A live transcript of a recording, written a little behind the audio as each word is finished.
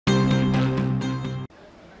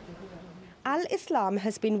Al-Islam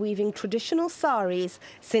has been weaving traditional saris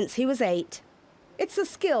since he was 8. It's a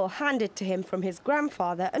skill handed to him from his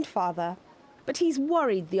grandfather and father. But he's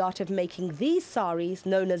worried the art of making these saris,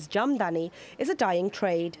 known as jamdani, is a dying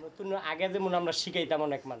trade. In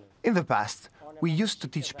the past, we used to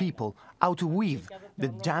teach people how to weave the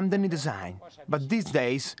jamdani design, but these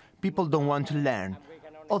days people don't want to learn.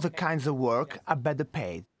 Other kinds of work are better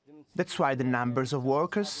paid. That's why the numbers of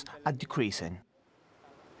workers are decreasing.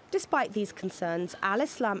 Despite these concerns,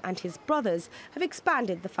 Al-Islam and his brothers have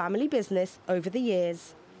expanded the family business over the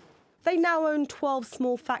years. They now own 12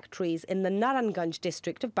 small factories in the Naranganj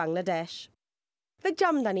district of Bangladesh. The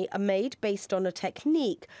jamdani are made based on a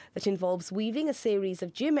technique that involves weaving a series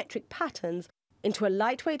of geometric patterns into a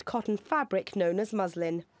lightweight cotton fabric known as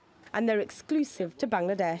muslin, and they're exclusive to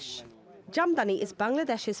Bangladesh. Jamdani is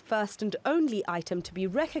Bangladesh's first and only item to be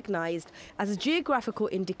recognised as a geographical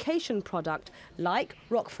indication product like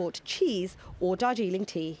Roquefort cheese or Darjeeling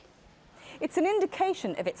tea. It's an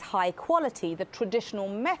indication of its high quality, the traditional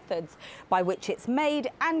methods by which it's made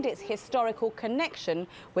and its historical connection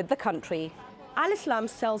with the country. Al-Islam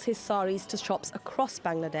sells his saris to shops across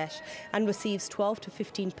Bangladesh and receives 12 to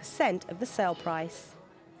 15% of the sale price.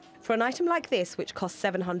 For an item like this, which costs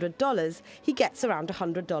 $700, he gets around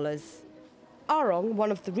 $100. Arong,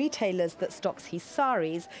 one of the retailers that stocks his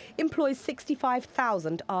saris, employs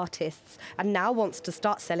 65,000 artists and now wants to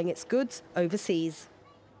start selling its goods overseas.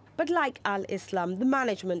 But like Al-Islam, the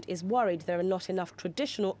management is worried there are not enough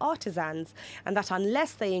traditional artisans and that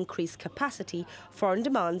unless they increase capacity, foreign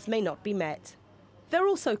demands may not be met. They're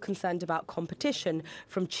also concerned about competition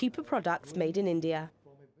from cheaper products made in India.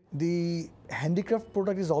 The handicraft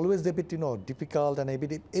product is always a bit, difficult and a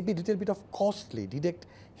little bit of costly. Direct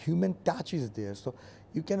human touch is there, so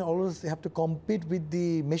you can always have to compete with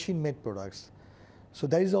the machine-made products. So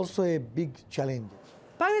that is also a big challenge.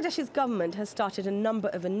 Bangladesh's government has started a number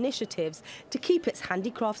of initiatives to keep its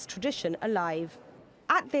handicrafts tradition alive.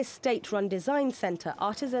 At this state-run design centre,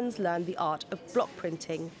 artisans learn the art of block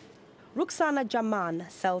printing. Ruxana Jaman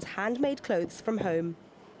sells handmade clothes from home.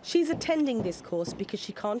 She's attending this course because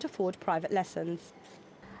she can't afford private lessons.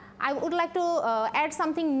 I would like to add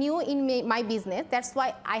something new in my business. That's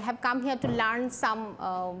why I have come here to learn some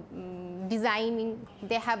designing.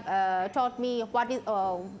 They have taught me what is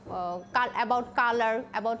about color,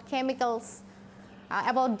 about chemicals,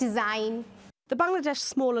 about design. The Bangladesh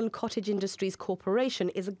Small and Cottage Industries Corporation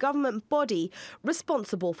is a government body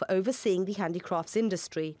responsible for overseeing the handicrafts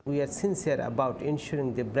industry. We are sincere about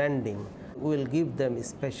ensuring the branding. We will give them a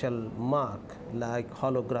special mark like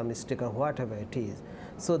hologram sticker, whatever it is,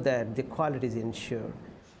 so that the quality is ensured.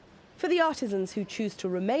 For the artisans who choose to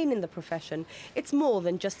remain in the profession, it's more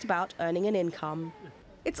than just about earning an income.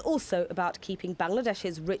 It's also about keeping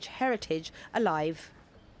Bangladesh's rich heritage alive.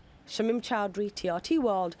 Shamim Chowdhury, TRT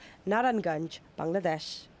World, Naranganj,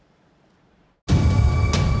 Bangladesh.